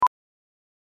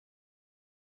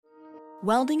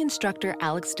Welding instructor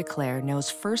Alex DeClaire knows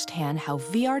firsthand how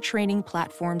VR training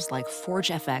platforms like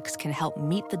ForgeFX can help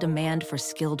meet the demand for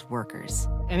skilled workers.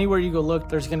 Anywhere you go look,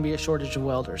 there's going to be a shortage of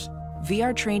welders.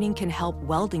 VR training can help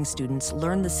welding students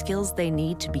learn the skills they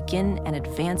need to begin and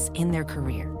advance in their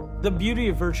career. The beauty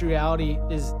of virtual reality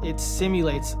is it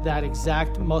simulates that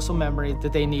exact muscle memory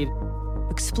that they need.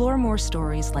 Explore more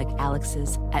stories like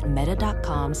Alex's at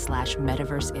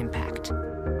meta.com/metaverseimpact.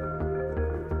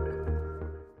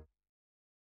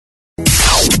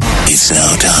 It's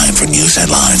now time for news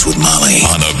headlines with Molly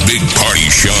on the Big Party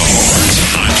Show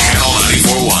on Channel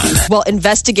 94.1. Well,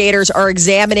 investigators are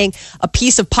examining a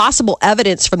piece of possible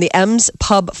evidence from the Ems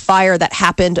Pub fire that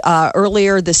happened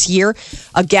earlier this year.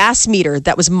 A gas meter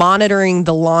that was monitoring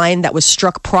the line that was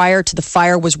struck prior to the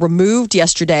fire was removed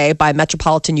yesterday by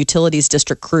Metropolitan Utilities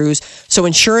District crews, so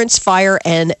insurance, fire,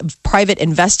 and private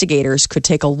investigators could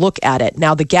take a look at it.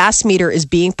 Now, the gas meter is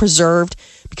being preserved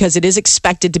because it is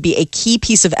expected to be a key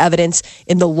piece of evidence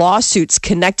in the lawsuits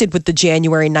connected with the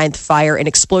January 9th fire and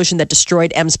explosion that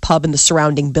destroyed Ems Pub and the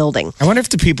surrounding building. I wonder if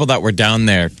the people that were down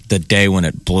there the day when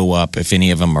it blew up, if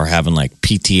any of them are having like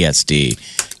PTSD.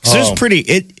 Because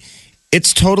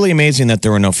it's totally amazing that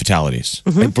there were no fatalities.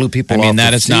 They blew people off. I mean,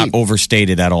 that is not feet.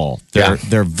 overstated at all.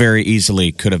 There very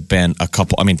easily could have been a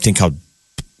couple. I mean, think how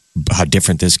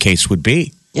different this case would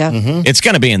be. Yeah. It's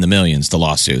going to be in the millions, the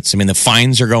lawsuits. I mean, the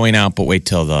fines are going out, but wait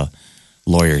till the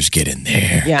lawyers get in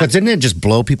there. Yeah. But didn't it just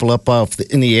blow people up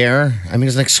in the air? I mean,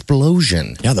 it's an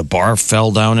explosion. Yeah, the bar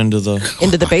fell down into the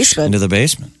basement. Into the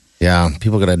basement. Yeah,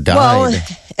 people could have died. Well,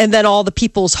 and then all the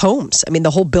people's homes. I mean,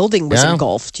 the whole building was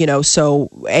engulfed, so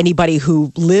anybody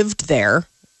who lived there,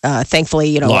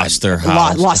 thankfully, lost their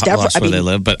house, lost where they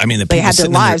live. But I mean, the people they had their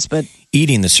lives, but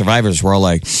eating, the survivors were all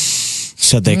like,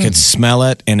 said they could smell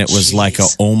it, and it was like a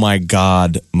oh my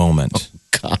god moment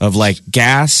of like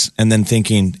gas, and then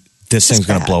thinking this thing's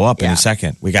going to blow up in a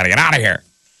second. We got to get out of here.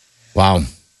 Wow.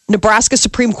 Nebraska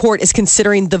Supreme Court is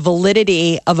considering the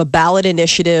validity of a ballot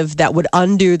initiative that would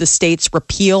undo the state's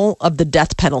repeal of the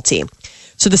death penalty.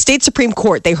 So the state Supreme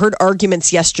Court, they heard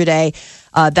arguments yesterday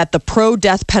that the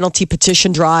pro-death penalty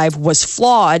petition drive was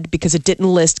flawed because it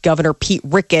didn't list Governor Pete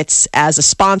Ricketts as a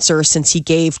sponsor since he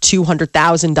gave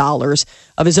 $200,000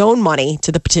 of his own money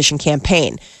to the petition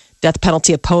campaign. Death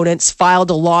penalty opponents filed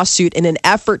a lawsuit in an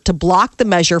effort to block the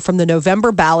measure from the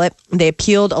November ballot. They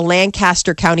appealed a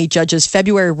Lancaster County judge's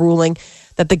February ruling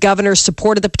that the governor's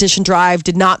support of the petition drive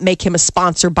did not make him a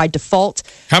sponsor by default.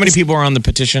 How many people are on the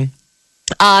petition?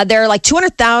 There are like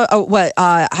 200,000.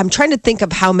 I'm trying to think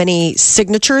of how many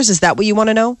signatures. Is that what you want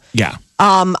to know? Yeah.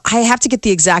 I have to get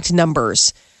the exact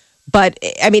numbers. But,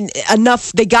 I mean,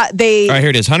 enough. All right,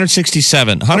 here it is.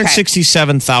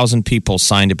 167,000 people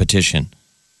signed a petition.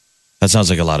 That sounds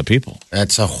like a lot of people.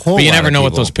 That's a whole lot. But you never know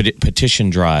with those petition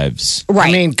drives. Right.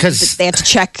 I mean, because they have to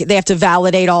check, they have to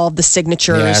validate all of the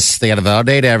signatures. Yes, they got to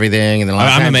validate everything. And then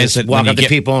I'm amazed that when you get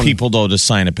people though to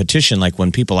sign a petition, like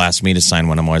when people ask me to sign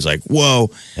one, I'm always like,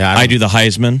 whoa, Yeah, I do the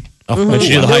Heisman. Don't you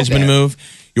do the Heisman move?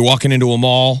 You're walking into a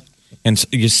mall and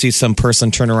you see some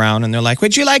person turn around and they're like,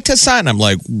 would you like to sign? I'm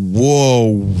like,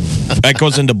 whoa. That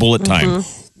goes into bullet time.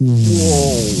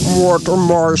 Whoa, what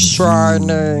am I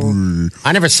signing?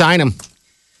 I never sign them.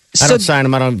 I don't sign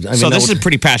them. So this is a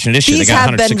pretty passionate issue. These they got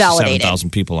have been validated.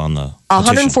 167,000 people on the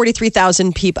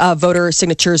 143,000 voter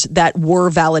signatures that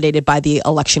were validated by the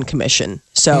Election Commission.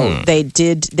 So they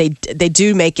do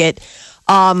make it.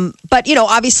 But,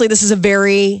 obviously this is a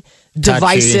very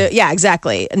divisive. Touchy. Yeah,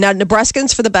 exactly. Now,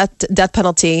 Nebraskans for the death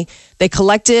penalty, they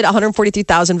collected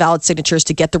 143,000 valid signatures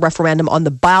to get the referendum on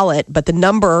the ballot, but the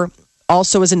number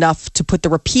also is enough to put the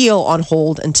repeal on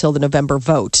hold until the November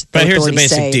vote. But here's the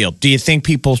basic deal. Do you think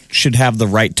people should have the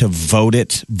right to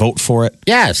vote for it?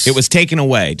 Yes. It was taken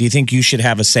away. Do you think you should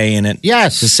have a say in it?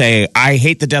 Yes. To say, I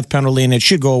hate the death penalty and it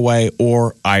should go away,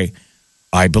 or I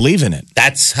believe in it.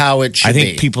 That's how it should be. I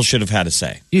think people should have had a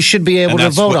say. You should be able to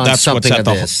vote on something what's of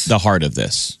at this. the heart of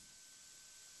this.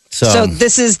 So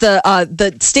this is the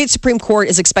state Supreme Court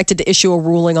is expected to issue a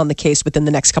ruling on the case within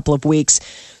the next couple of weeks.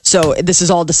 So this is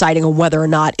all deciding on whether or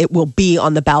not it will be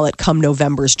on the ballot come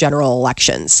November's general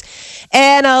elections.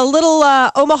 And a little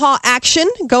Omaha action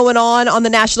going on the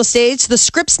national stage. The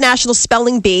Scripps National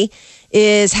Spelling Bee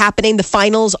is happening. The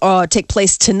finals take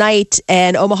place tonight,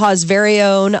 and Omaha's very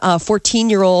own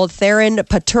 14-year-old Theron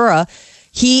Patura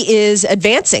he is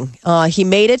advancing. He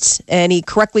made it, and he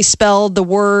correctly spelled the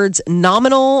words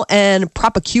nominal and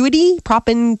propinquity.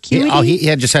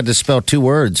 He just had to spell 2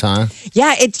 words, huh?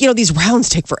 Yeah, it's these rounds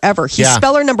take forever. He's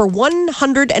speller number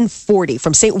 140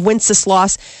 from St.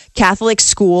 Wenceslaus Catholic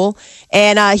School,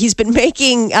 and he's been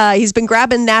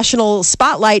grabbing national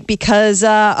spotlight because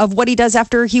of what he does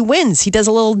after he wins. He does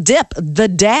a little dip, the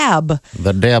dab.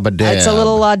 The dab. It's a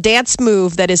little dance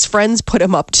move that his friends put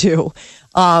him up to.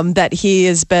 That he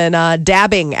has been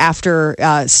dabbing after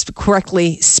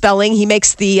correctly spelling. He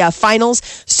makes the finals.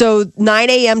 So 9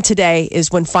 a.m. today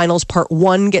is when finals part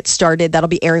 1 gets started. That'll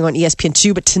be airing on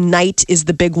ESPN2. But tonight is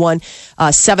the big one.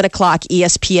 7 o'clock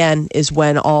ESPN is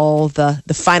when all the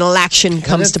final action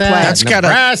comes to play. That's got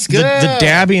the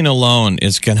dabbing alone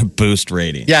is going to boost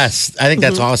ratings. Yes, I think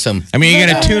that's awesome. I mean, you're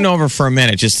going to tune over for a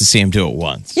minute just to see him do it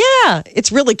once. Yeah,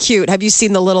 it's really cute. Have you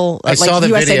seen the little, I saw the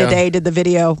USA video. Today did the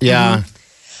video? Yeah. Mm-hmm.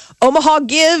 Omaha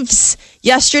Gives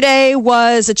yesterday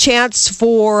was a chance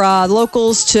for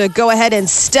locals to go ahead and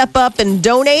step up and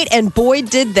donate, and boy,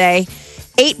 did they.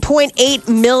 $8.8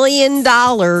 million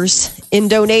in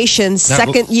donations,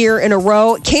 second year in a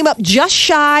row. It came up just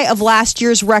shy of last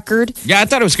year's record. Yeah, I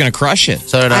thought it was going to crush it.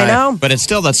 So did I. I know. But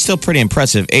that's still pretty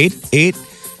impressive.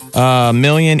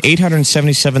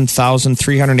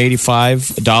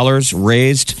 $8,877,385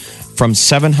 raised from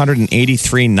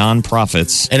 783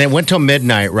 nonprofits. And it went till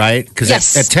midnight, right? Because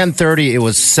Yes. at 10:30, it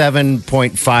was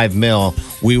 7.5 mil.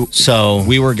 We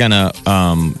were gonna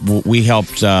we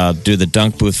helped do the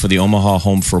dunk booth for the Omaha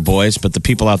Home for Boys, but the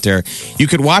people out there, you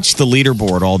could watch the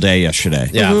leaderboard all day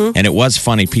yesterday. Yeah. And it was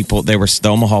funny. People, the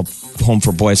Omaha Home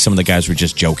for Boys, some of the guys were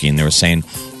just joking. They were saying,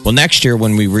 well, next year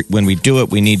when we do it,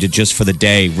 we need to just for the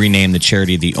day rename the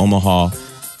charity the Omaha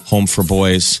Home for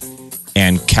Boys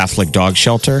and Catholic Dog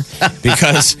Shelter,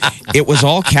 because it was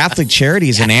all Catholic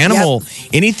charities and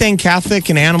anything Catholic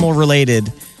and animal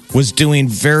related was doing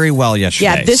very well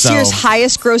yesterday. Yeah, this year's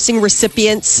highest grossing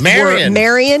recipients were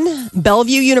Marion,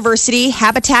 Bellevue University,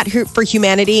 Habitat for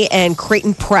Humanity, and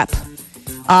Creighton Prep.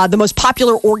 The most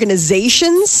popular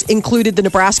organizations included the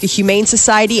Nebraska Humane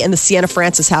Society and the Sienna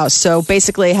Francis House. So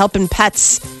basically helping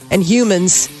pets and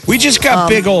humans. We just got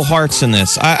big old hearts in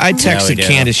this. I texted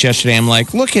Candace yesterday. I'm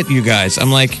like, look at you guys.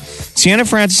 I'm like, Sienna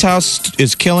Francis House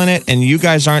is killing it, and you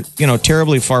guys aren't,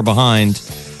 terribly far behind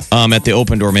at the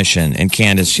Open Door Mission. And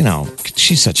Candace,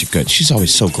 she's she's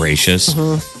always so gracious.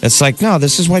 Mm-hmm. It's like, no,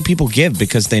 this is why people give,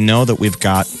 because they know that we've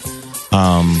got,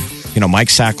 Mike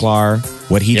Sacklar,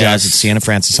 what he does at Sienna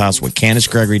Francis House, what Candace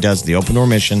Gregory does at the Open Door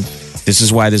Mission. This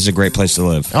is why this is a great place to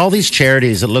live. All these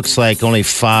charities, it looks like only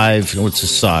 5, which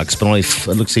sucks, but only, it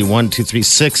looks like 1, 2, 3,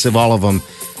 6 of all of them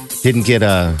didn't get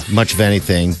much of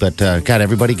anything. But, God,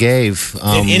 everybody gave.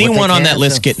 Did anyone on that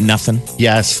list get nothing?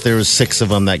 Yes, there was 6 of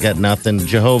them that got nothing.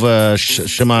 Jehovah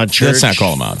Shammah Church. Let's not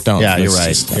call them out. Don't. Yeah, you're right.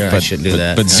 I shouldn't do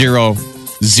that. But zero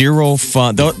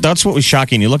fun. That's what was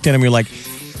shocking. You looked at him, you're like,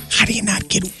 how do you not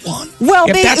get one? Well,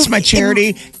 if that's my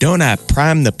charity, don't I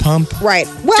prime the pump? Right.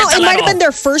 Well, it might have been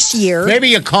their first year. Maybe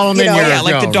you call them in. Yeah,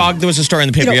 like the dog. There was a story in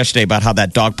the paper yesterday about how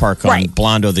that dog park on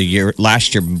Blondo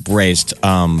last year raised,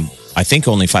 I think,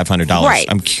 only $500. Right.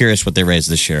 I'm curious what they raised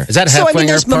this year. Is that so? I mean, Hefflinger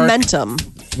there's Park? momentum.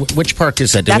 Which park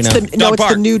is that? It's the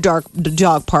new dog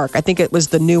park. I think it was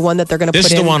the new one that they're going to put in.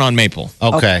 This is the one on Maple.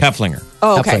 Okay. Hefflinger.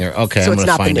 Oh, okay. Hefflinger. Okay, so I'm it's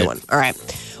gonna not the find new it. one. All right.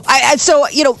 So,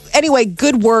 anyway,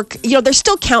 good work. They're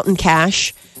still counting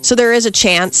cash. So there is a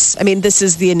chance. I mean, this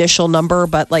is the initial number,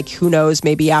 but who knows,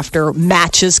 maybe after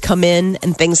matches come in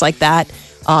and things like that,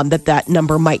 that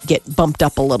number might get bumped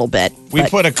up a little bit. We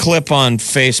put a clip on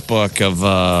Facebook of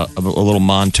a little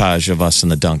montage of us in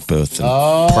the dunk booth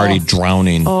and party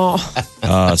drowning.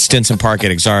 Stinson Park at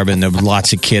Exarban. There were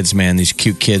lots of kids, man. These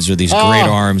cute kids with these great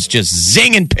arms, just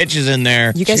zinging pitches in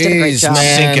there. You guys did a great job.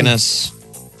 Sinking us.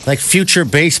 Like future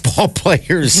baseball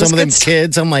players, some of them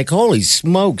kids. I'm like, holy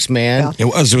smokes, man! Yeah.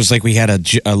 It was like we had a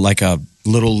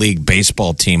little league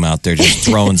baseball team out there just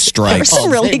throwing strikes. There were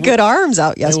some really good arms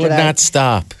out yesterday. They would not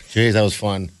stop. Jeez, that was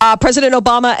fun. President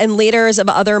Obama and leaders of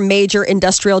other major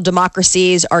industrial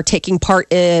democracies are taking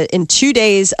part in 2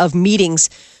 days of meetings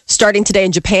starting today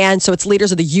in Japan. So it's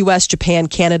leaders of the U.S., Japan,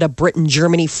 Canada, Britain,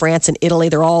 Germany, France, and Italy.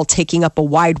 They're all taking up a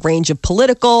wide range of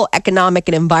political, economic,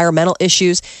 and environmental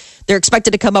issues. They're expected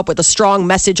to come up with a strong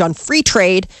message on free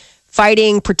trade,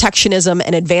 fighting protectionism,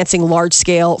 and advancing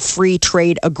large-scale free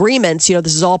trade agreements.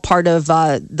 This is all part of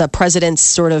the president's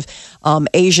sort of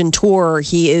Asian tour.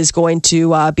 He is going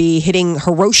to be hitting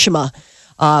Hiroshima,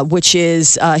 which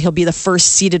is he'll be the first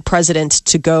seated president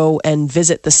to go and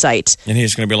visit the site. And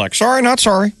he's going to be like, sorry, not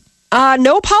sorry.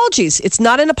 No apologies. It's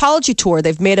not an apology tour.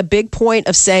 They've made a big point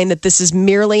of saying that this is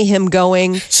merely him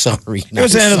going. Sorry. It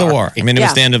was the end of the war. I mean, it was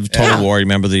Yeah. the end of total war.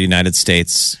 Remember the United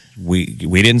States? We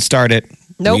didn't start it.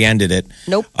 Nope. We ended it.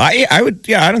 Nope. I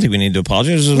don't think we need to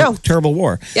apologize. It was a terrible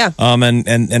war. Yeah.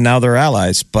 And now they're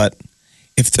allies. But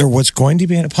if there was going to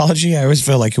be an apology, I always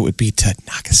feel like it would be to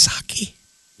Nagasaki.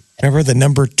 Remember the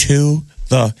number 2,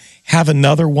 the have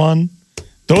another one?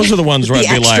 Those are the ones where The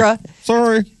I'd be extra. like,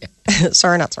 sorry.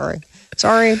 Sorry, not sorry.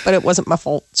 Sorry, but it wasn't my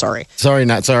fault. Sorry. Sorry,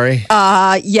 not sorry.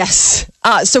 Yes.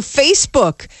 So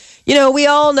Facebook, we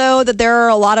all know that there are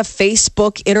a lot of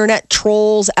Facebook internet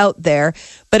trolls out there,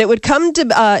 but it would come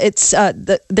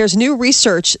to there's new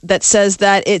research that says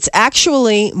that it's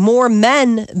actually more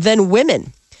men than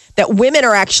women, that women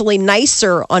are actually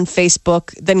nicer on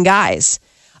Facebook than guys.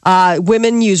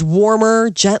 Women use warmer,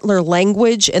 gentler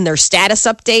language in their status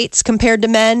updates compared to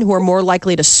men, who are more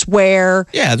likely to swear,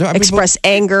 express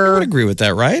anger. I would agree with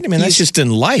that, right? I mean, that's just in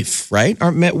life, right?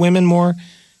 Aren't women more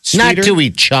sweeter? Not to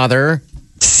each other.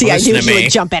 See, I knew you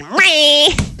would jump in.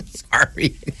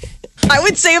 Sorry. I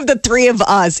would say of the three of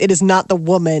us, it is not the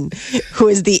woman who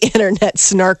is the internet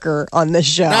snarker on this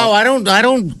show. No, I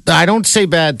don't say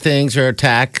bad things or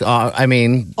attack. I'm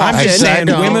just saying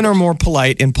women are more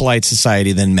polite in polite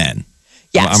society than men.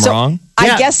 Yeah, I'm wrong?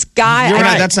 I guess guy.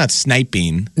 Right. That's not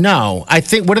sniping. No, I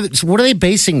think what are they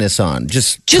basing this on?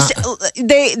 Just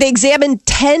they examined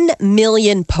 10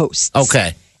 million posts.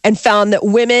 Okay. And found that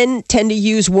women tend to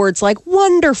use words like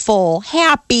wonderful,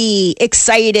 happy,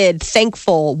 excited,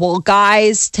 thankful, while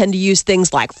guys tend to use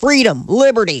things like freedom,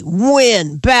 liberty,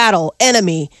 win, battle,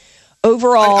 enemy.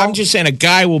 Overall, I'm just saying a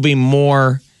guy will be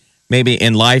more maybe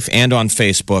in life and on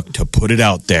Facebook to put it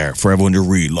out there for everyone to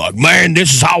read. Like, man,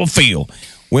 this is how I feel.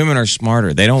 Women are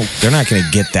smarter. They're not going to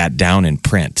get that down in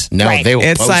print. No, right. they will.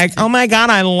 It's like, oh my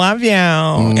God, I love you.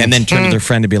 And then turn to their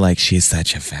friend and be like, she's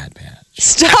such a fat bitch.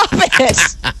 Stop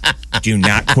it. Do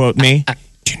not quote me.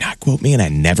 Do not quote me. And I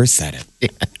never said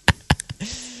it.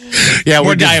 Yeah,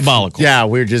 we're diabolical.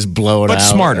 We're just blowing but out.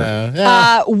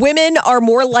 smarter. Women are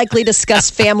more likely to discuss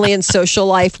family and social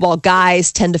life, while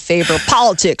guys tend to favor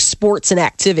politics, sports, and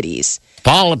activities.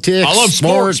 Politics, I love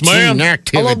sports, man. and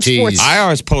activities. I love sports. I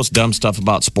always post dumb stuff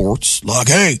about sports. Like,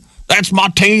 hey, that's my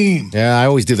team. Yeah, I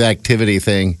always do the activity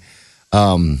thing.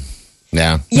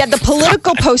 Yeah. Yeah, the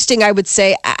political posting, I would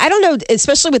say, I don't know,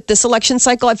 especially with this election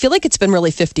cycle, I feel like it's been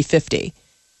really 50-50.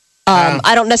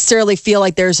 I don't necessarily feel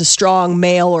like there's a strong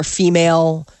male or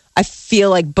female. I feel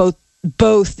like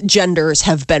both genders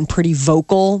have been pretty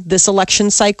vocal this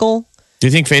election cycle. Do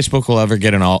you think Facebook will ever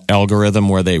get an algorithm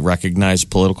where they recognize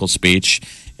political speech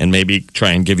and maybe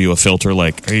try and give you a filter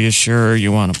like, are you sure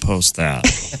you want to post that?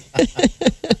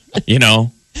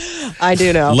 I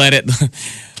do know. Let it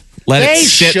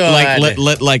sit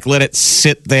let it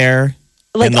sit there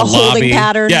Like in the a holding lobby.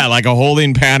 pattern? Yeah, like a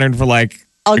holding pattern for like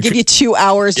I'll give you 2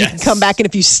 hours. You can come back, and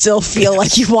if you still feel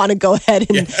like you want to go ahead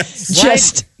and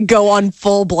just go on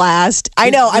full blast. I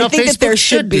know. I think Facebook that there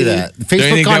should be. do that. Do you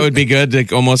think that would be good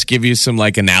to almost give you some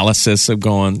like analysis of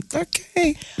going,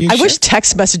 okay. I wish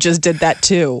text messages did that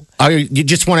too. Oh, you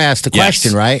just want to ask the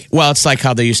question, right? Well, it's like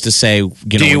how they used to say,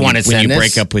 Do you want to when send you this?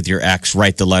 break up with your ex,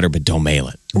 write the letter, but don't mail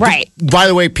it. Right. By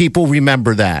the way, people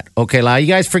remember that. Okay, a lot of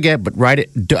you guys forget, but write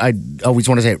it. I always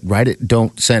want to say it. Write it.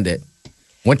 Don't send it.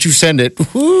 Once you send it, Because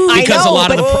I know, a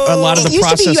lot of the it used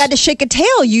process. to be you had to shake a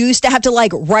tail. You used to have to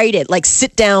like write it, like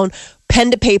sit down, pen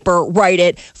to paper, write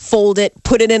it, fold it,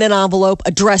 put it in an envelope,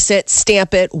 address it,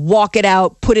 stamp it, walk it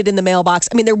out, put it in the mailbox.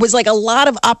 I mean, there was like a lot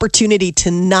of opportunity to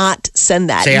not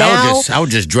send that. say Now, I would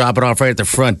just drop it off right at the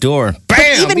front door. Bam!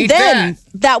 even eat then,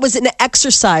 that. that was an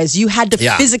exercise. You had to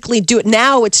physically do it.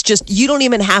 Now it's just you don't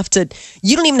even have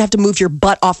to move your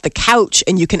butt off the couch,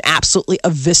 and you can absolutely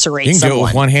eviscerate You can do it someone.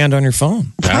 with one hand on your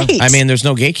phone. Right. I mean, there's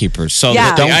no gatekeepers. So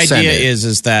Yeah. the Don't send idea it.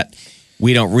 is that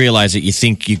we don't realize it. You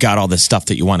think you got all this stuff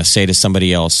that you want to say to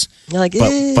somebody else. You're like,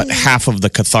 But half of the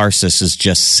catharsis is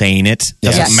just saying it.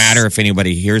 Doesn't Yes. matter if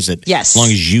anybody hears it. Yes. As long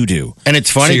as you do. And it's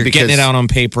funny so you're getting because- it out on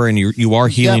paper and you are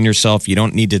healing yourself. You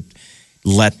don't need to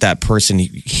let that person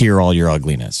hear all your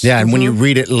ugliness. Yeah, and when you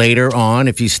read it later on,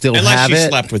 if you still Unless have you it,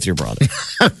 slept with your brother.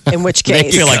 in which I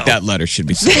case, feel like that letter should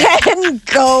be sent. then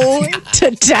go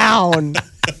to town.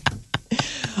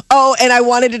 Oh, and I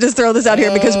wanted to just throw this out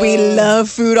here because we love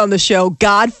food on the show.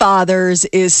 Godfathers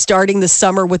is starting the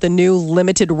summer with a new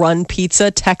limited run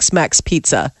pizza, Tex-Mex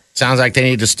pizza. sounds like they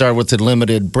need to start with the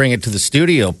limited bring it to the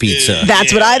studio pizza.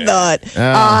 That's what I thought.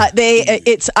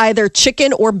 It's either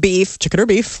chicken or beef,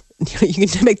 You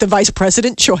can make the vice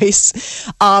president choice.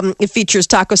 It features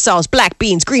taco sauce, black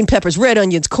beans, green peppers, red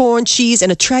onions, corn, cheese,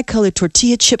 and a tricolored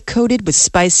tortilla chip coated with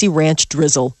spicy ranch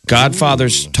drizzle.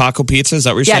 Godfather's taco pizza, is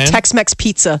that what you're saying? Yeah, Tex-Mex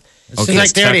pizza. Okay,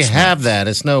 like they already have that.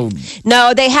 It's no.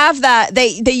 No, they have that.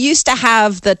 They used to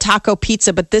have the taco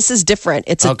pizza, but this is different.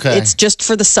 It's just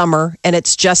for the summer, and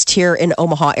it's just here in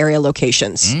Omaha area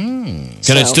locations.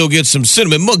 Can I still get some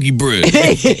cinnamon monkey bread?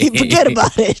 Forget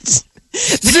about it.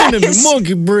 Cinnamon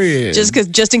monkey bread.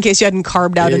 Just in case you hadn't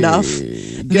carved out enough.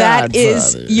 That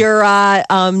is your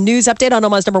news update on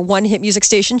Omaha's #1 hit music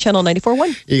station, Channel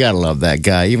 94.1. You gotta love that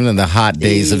guy. Even in the hot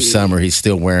days of summer, he's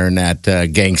still wearing that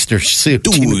gangster suit.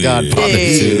 Godfather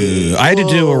suit. I had to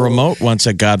do a remote once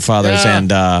at Godfather's,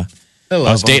 and I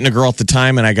was dating a girl at the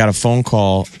time, and I got a phone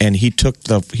call, and he took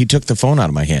the phone out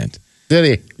of my hand.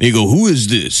 Did he? He go, "Who is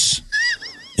this?"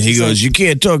 And he goes, "You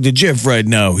can't talk to Jeff right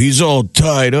now. He's all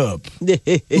tied up."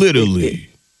 Literally.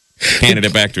 Handed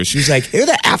it back to her. She's like, "Who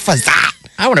the F is that?"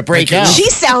 I want to break out. She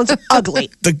sounds ugly.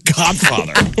 The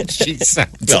Godfather. She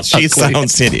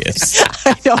sounds hideous.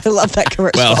 I know. I love that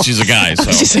commercial. Well, she's a guy,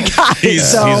 so. She's a guy.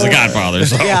 He's the Godfather,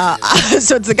 so. Yeah.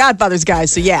 So it's the Godfather's guy,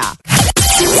 so yeah.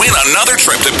 Win another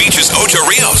trip to Beaches Ocho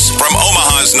Rios from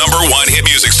Omaha's #1 hit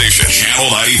music station, Channel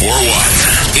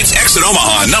 94.1. It's Exit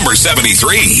Omaha number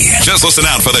 73. Just listen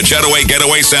out for the Jetaway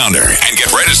Getaway Sounder and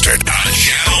get registered on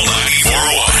Channel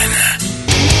 94.1.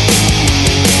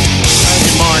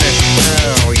 Good morning.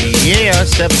 Oh, yeah,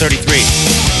 7:33.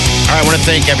 All right, I want to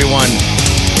thank everyone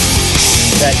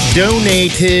that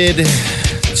donated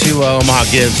to Omaha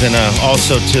Gives and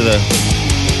also to the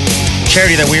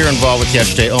charity that we were involved with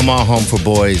yesterday, Omaha Home for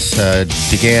Boys.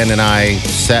 DeGan and I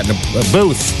sat in a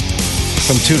booth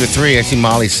from 2 to 3. I see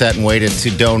Molly sat and waited to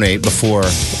donate before.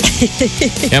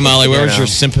 Yeah, Molly, where was your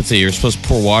sympathy? You're supposed to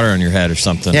pour water on your head or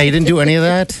something. Yeah, you didn't do any of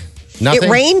that? Nothing? It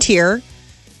rained here.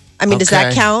 I mean, does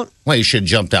that count? Well, you should have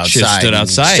jumped outside. Should have stood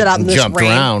outside. Stood out in this jumped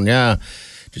rain. around, yeah.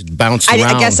 Just bounced around.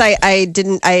 I guess I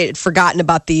didn't. I had forgotten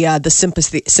about the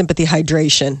sympathy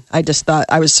hydration. I just thought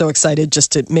I was so excited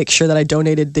just to make sure that I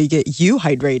donated to get you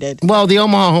hydrated. Well, the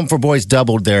Omaha Home for Boys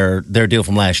doubled their deal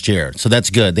from last year, so that's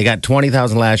good. They got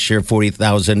 20,000 last year,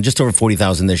 40,000, just over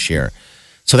 40,000 this year.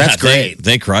 So that's great.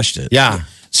 They crushed it. Yeah.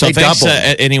 So They thanks doubled.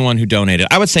 to anyone who donated.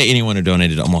 I would say anyone who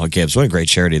donated to Omaha Gives. What a great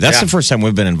charity. That's the first time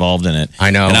we've been involved in it. I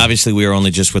know. And obviously we were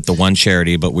only just with the one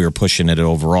charity, but we were pushing it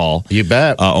overall. You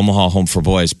bet. Omaha Home for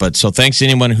Boys. But so thanks to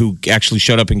anyone who actually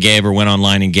showed up and gave or went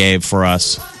online and gave for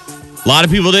us. A lot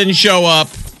of people didn't show up.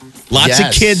 Lots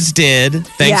of kids did.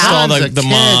 Thanks to all Tons the of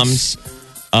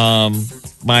moms.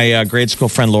 My grade school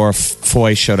friend Laura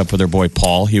Foy showed up with her boy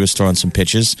Paul. He was throwing some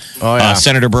pitches. Oh, yeah.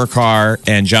 Senator Burkhart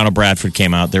and John O'Bradford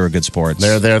came out. They were good sports.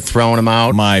 They're there throwing them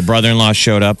out. My brother-in-law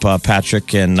showed up,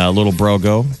 Patrick and little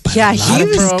Brogo. Yeah, he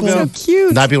was so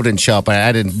cute. A lot of people didn't show up.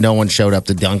 I didn't. No one showed up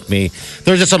to dunk me.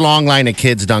 There was just a long line of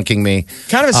kids dunking me.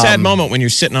 Kind of a sad moment when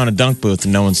you're sitting on a dunk booth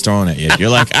and no one's throwing at you.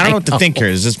 You're like, I don't know what to think here.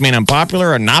 Does this mean I'm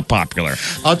popular or not popular?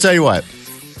 I'll tell you what.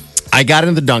 I got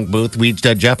in the dunk booth.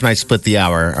 Jeff and I split the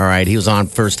hour. All right, he was on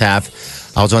first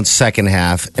half. I was on second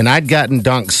half, and I'd gotten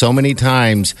dunked so many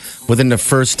times within the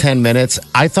first 10 minutes.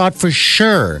 I thought for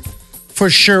sure,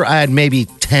 I had maybe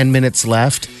 10 minutes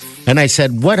left. And I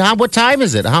said, "What time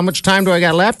is it? How much time do I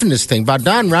got left in this thing? About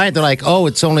done, right?" They're like, "Oh,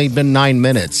 it's only been 9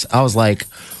 minutes." I was like,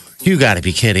 "You got to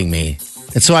be kidding me!"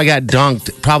 And so I got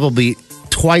dunked probably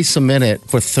twice a minute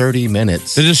for 30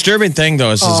 minutes. The disturbing thing,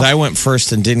 though, is I went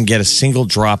first and didn't get a single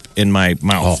drop in my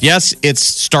mouth. Yes, it's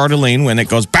startling when it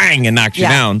goes bang and knocks you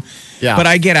down. Yeah. But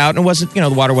I get out and it wasn't, the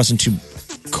water wasn't too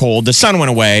cold. The sun went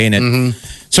away.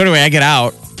 So anyway, I get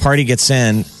out. Party gets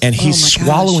in and he's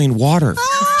swallowing water.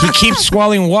 He keeps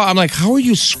swallowing water. I'm like, how are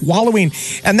you swallowing?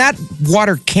 And that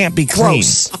water can't be clean.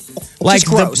 Gross. Like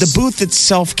gross. the booth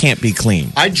itself can't be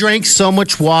clean. I drank so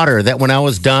much water that when I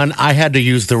was done, I had to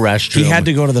use the restroom. He had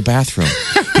to go to the bathroom.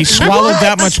 He swallowed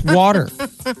that much water.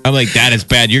 I'm like, that is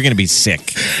bad. You're going to be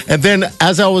sick. And then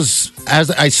as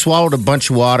I swallowed a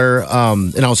bunch of water,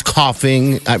 and I was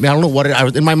coughing. I mean, I don't know what I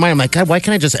was in my mind. I'm like, God, why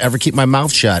can't I just ever keep my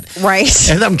mouth shut? Right.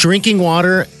 And I'm drinking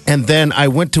water, and then I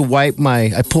went to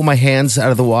I pulled my hands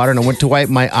out of the water, and I went to wipe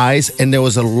my eyes, and there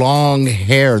was a long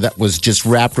hair that was just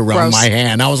wrapped around Gross. my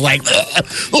hand. I was like,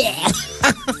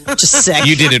 Just sick.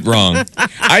 You did it wrong.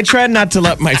 I tried not to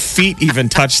let my feet even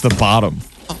touch the bottom.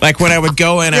 Like when I would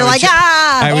go in, You're like,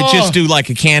 I would just do like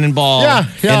a cannonball Yeah.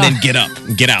 and then get up,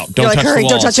 get out. Don't You're like, touch hurry, the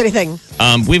don't walls. touch anything.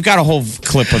 We've got a whole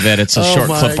clip of it. It's a short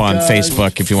my clip on gosh.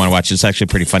 Facebook if you want to watch it. It's actually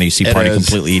pretty funny. You see Party is.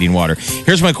 completely eating water.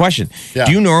 Here's my question. Yeah.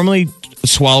 Do you normally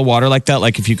swallow water like that?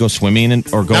 Like if you go swimming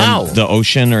or go No. in the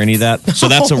ocean or any of that? So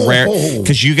that's a rare,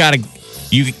 because you got to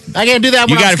I can't do that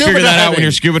when You got I'm to scuba figure that out diving. when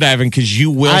you're scuba diving because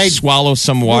you will swallow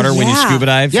some water when you yeah. scuba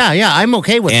dive. Yeah, I'm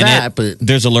okay with And that, but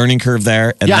there's a learning curve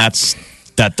there, and Yeah.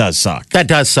 that does suck. that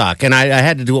does suck. And I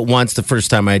had to do it once the first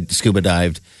time I scuba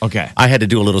dived. Okay. I had to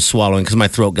do a little swallowing because my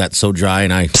throat got so dry,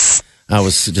 and I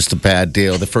was just a bad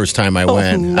deal the first time I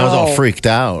went. I was all no. freaked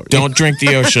out. Don't drink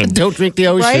the ocean. Don't drink the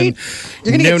ocean. Right?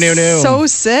 You're going to get so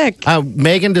sick.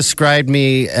 Megan described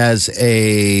me as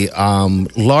a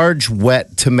large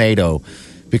wet tomato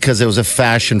because it was a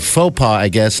fashion faux pas, I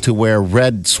guess, to wear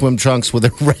red swim trunks with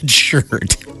a red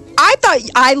shirt.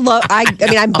 I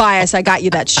mean, I'm biased. I got you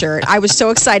that shirt. I was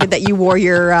so excited that you wore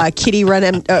your Kitty Run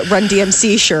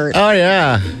DMC shirt. Oh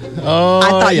yeah. Oh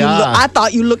I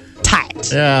thought you looked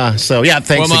tight. Yeah. So yeah,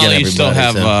 thanks Well, Molly, again, everybody. you still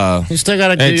have. You still got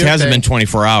to do It your hasn't thing. been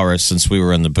 24 hours since we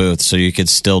were in the booth, so you could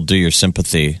still do your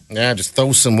sympathy. Yeah, just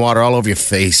throw some water all over your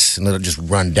face and let it just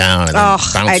run down and then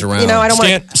bounce around. You know, I don't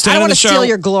want Stand in to the steal shower.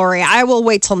 your glory. I will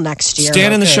wait till next year.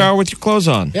 Stand in the shower with your clothes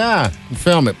on. Yeah,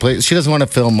 film it, please. She doesn't want to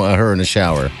film her in the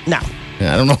shower. No.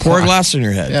 Yeah, I don't know. Pour a why. glass in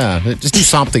your head. Yeah, just do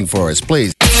something for us,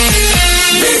 please.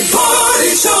 Big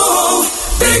Party Show.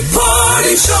 Big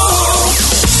Party Show.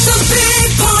 The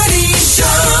Big Party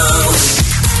Show.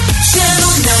 Channel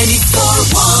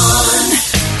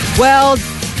 94.1. Well,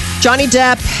 Johnny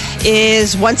Depp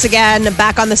is once again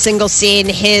back on the single scene.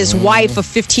 His wife of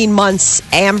 15 months,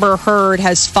 Amber Heard,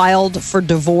 has filed for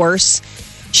divorce.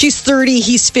 She's 30,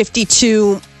 he's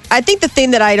 52. I think the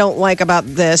thing that I don't like about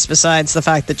this, besides the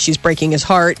fact that she's breaking his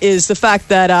heart, is the fact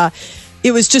that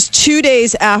it was just 2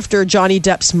 days after Johnny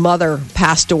Depp's mother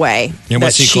passed away. And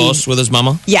was he close with his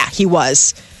mama? Yeah, he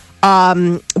was.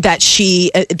 That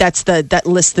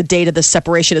lists the date of the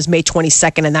separation as May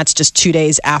 22nd, and that's just 2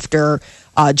 days after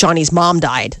Johnny's mom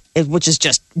died, which is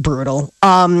just brutal.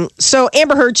 So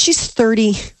Amber Heard, she's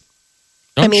 30.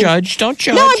 Don't judge. Don't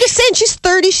judge. No, I'm just saying she's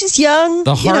 30. She's young.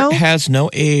 The heart has no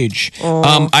age.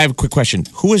 I have a quick question.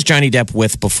 Who was Johnny Depp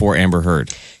with before Amber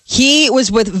Heard? He was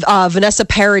with Vanessa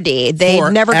Paradis. They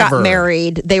never got Forever.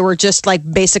 married. They were just like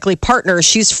basically partners.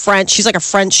 She's French. She's like a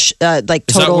French like Is that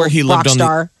total where he rock lived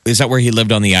star. Is that where he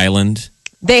lived on the island?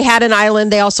 They had an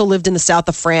island. They also lived in the south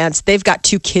of France. They've got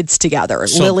 2 kids together,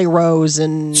 Lily Rose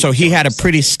and. So he had a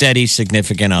pretty steady,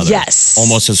 significant other. Yes.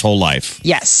 Almost his whole life.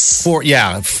 Yes. For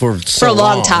For a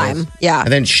long time. Yeah.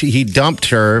 And then he dumped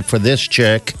her for this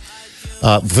chick,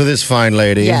 for this fine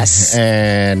lady. Yes.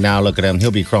 And now look at him.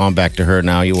 He'll be crawling back to her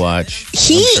now. You watch.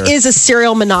 He is a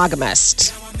serial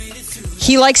monogamist.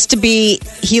 He likes to be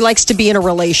in a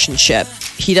relationship.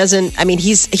 He doesn't. I mean,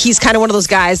 he's kind of one of those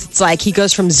guys. It's like he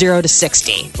goes from 0 to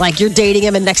 60. Like you're dating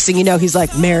him, and next thing you know, he's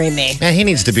like, "Marry me." Man, he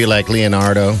needs to be like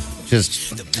Leonardo.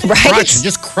 Just Right?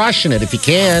 crushing it if he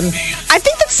can. I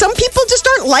think that some people just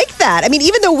aren't like that. I mean,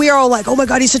 even though we are all like, "Oh my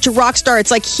god, he's such a rock star,"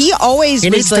 it's like he always He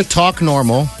was needs like, to talk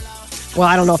normal. "Well,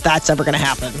 I don't know if that's ever going to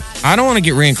happen." I don't want to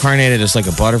get reincarnated as like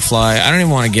a butterfly. I don't even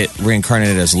want to get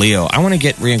reincarnated as Leo. I want to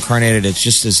get reincarnated as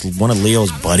just as one of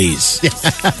Leo's buddies.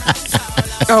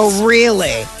 Oh,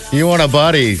 really? You want a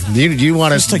buddy. You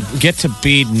want Just to get to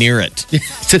be near it.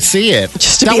 to see it.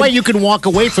 Just to that be way in you can walk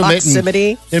away from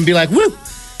proximity. it and be like, woo.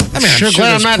 I mean, Sure I'm sure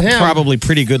glad I'm there's not him. probably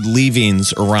pretty good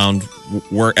leavings around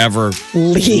wherever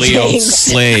Leo Leavings.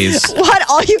 slays. What?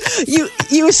 All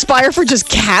you aspire for just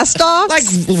cast-offs? Like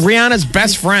Rihanna's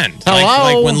best friend.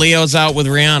 Hello? Like when Leo's out with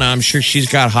Rihanna, I'm sure she's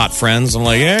got hot friends. I'm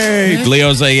like, hey,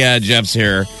 Leo's like, yeah, Jeff's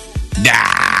here.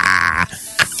 Nah.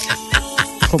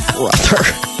 brother.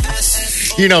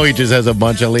 You know he just has a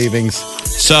bunch of leavings.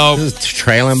 So Just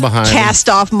trailing behind.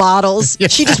 Cast-off models.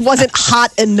 She just wasn't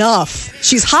hot enough.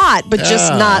 She's hot, but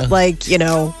just not like,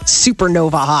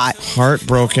 supernova hot.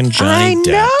 heartbroken Johnny I Depp.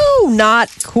 know, not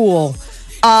cool.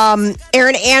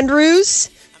 Erin Andrews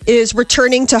is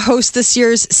returning to host this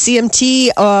year's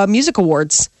CMT Music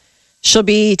Awards. She'll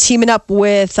be teaming up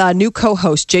with new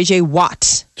co-host JJ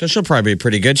Watt. So she'll probably be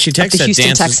pretty good. She takes the that Houston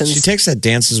dances. Texans. She takes that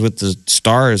Dances with the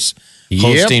Stars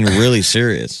hosting really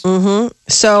serious.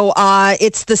 So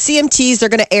it's the CMTs. They're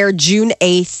going to air June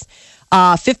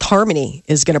 8th. Fifth Harmony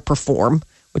is going to perform,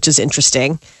 which is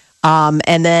interesting.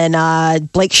 And then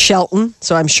Blake Shelton.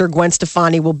 So I'm sure Gwen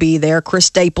Stefani will be there. Chris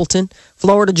Stapleton,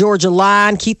 Florida Georgia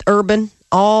Line, Keith Urban.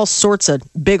 All sorts of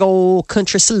big old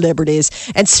country celebrities.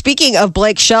 And speaking of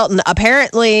Blake Shelton,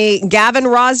 apparently Gavin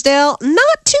Rossdale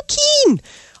not too keen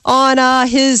on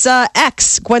his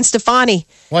ex, Gwen Stefani.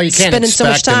 Well, you can't spending so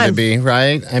much expect him time. to be,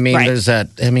 right? I mean, Right. there's that.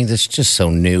 I mean, it's just so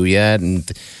new yet,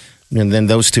 and And then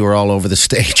those two are all over the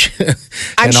stage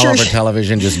I'm and all sure over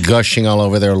television, just gushing all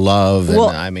over their love. And Well,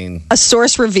 I mean, a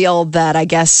source revealed that I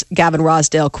guess Gavin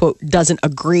Rossdale, quote, doesn't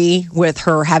agree with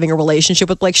her having a relationship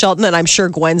with Blake Shelton. And I'm sure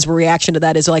Gwen's reaction to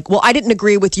that is like, well, I didn't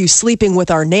agree with you sleeping with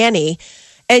our nanny,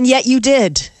 and yet you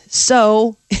did.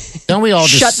 So don't we all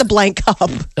just shut the blank up.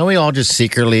 Don't we all just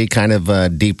secretly kind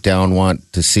of deep down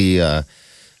want to see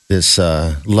this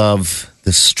love,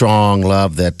 this strong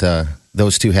love that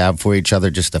those two have for each other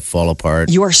just to fall apart?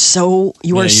 You are so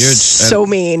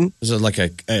mean. Is it like a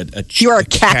You are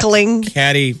cackling.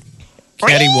 Catty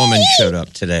woman showed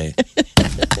up today.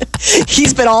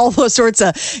 He's been all those sorts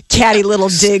of catty little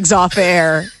digs off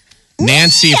air.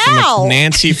 Nancy Meow.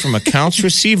 Nancy from Accounts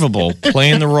Receivable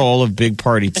playing the role of Big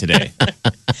Party today.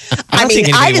 I think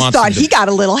mean, I anybody just wants thought him to- he got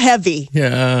a little heavy.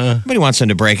 Yeah. Nobody wants him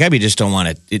to break up. You just don't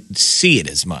want to see it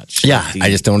as much. Yeah,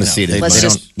 I just don't want to see it as Let's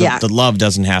much. just- yeah. The love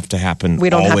doesn't have to happen We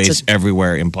don't have always to-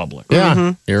 everywhere in public.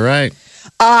 Yeah, you're right.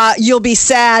 You'll be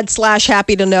sad /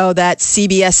 happy to know that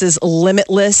CBS's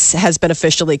Limitless has been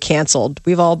officially canceled.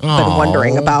 We've all been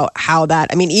wondering about how that.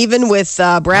 I mean, even with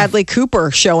Bradley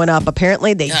Cooper showing up,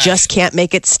 apparently they just can't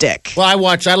make it stick. Well,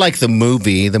 I like the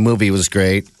movie. The movie was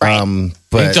great. Right. Think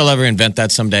But they'll ever invent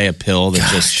that someday? A pill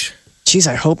that just, Jeez,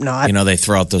 I hope not. they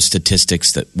throw out those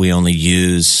statistics that we only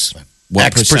use what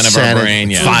X percent of our brain?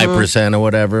 5% or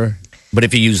whatever. But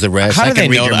if you use the rest, How I do they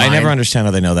can read know your that? I mind. never understand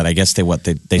how they know that. I guess they Watch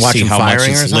see them how much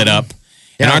firing it's or lit something? up.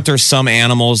 And Yeah. aren't there some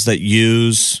animals that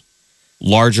use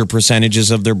larger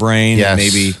percentages of their brain? Yes,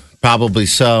 Maybe. probably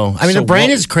so. I mean, So the brain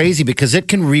what- is crazy because it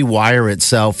can rewire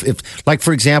itself. If, like,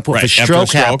 for example, if Right, a after a stroke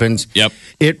stroke. happens, Yep.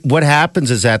 What happens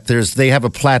is that they have a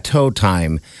plateau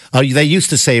time. They used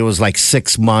to say it was like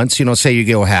 6 months. Say you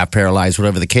go half paralyzed,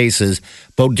 whatever the case is.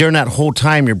 But during that whole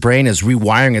time, your brain is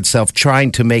rewiring itself,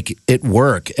 trying to make it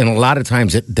work, and a lot of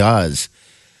times it does.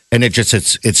 And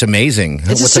it's amazing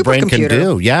It's a what the brain can supercomputer.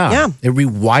 do. Yeah. Yeah. It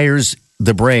rewires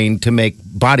the brain to make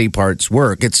body parts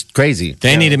work. It's crazy.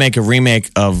 They need to make a remake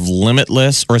of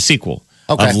Limitless or a sequel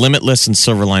Okay. of Limitless and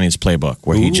Silver Linings Playbook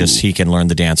where he can learn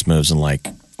the dance moves in like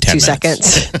 10 2 minutes.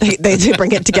 seconds. they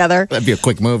bring it together. That'd be a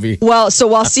quick movie. Well, so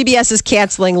while CBS is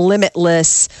canceling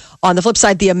Limitless, on the flip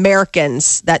side, The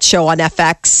Americans, that show on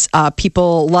FX,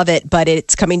 people love it, but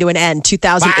it's coming to an end.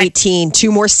 2018,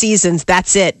 2 more seasons.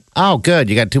 That's it. Oh, good.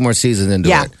 You got 2 more seasons into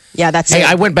Yeah. it. Yeah, that's Hey, it.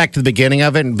 I went back to the beginning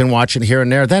of it and been watching here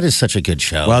and there. That is such a good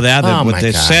show. Well, Oh, what my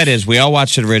they've gosh. said is we all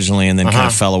watched it originally and then kind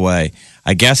of fell away.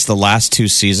 I guess the last 2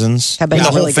 seasons, Have been the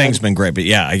whole really thing's good. been great. But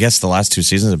yeah, I guess the last 2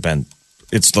 seasons have been,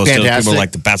 it's those two Fantastic. people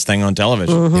like the best thing on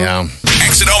television. Yeah.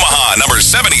 Exit Omaha, number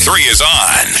 73 is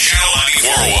on. Channel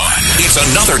 94.1. It's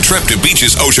another trip to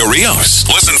Beaches Ocho Rios.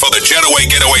 Listen for the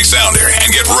Getaway Sounder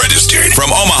and get registered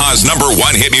from Omaha's number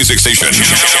 1 hit music station.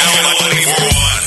 Channel 94.1.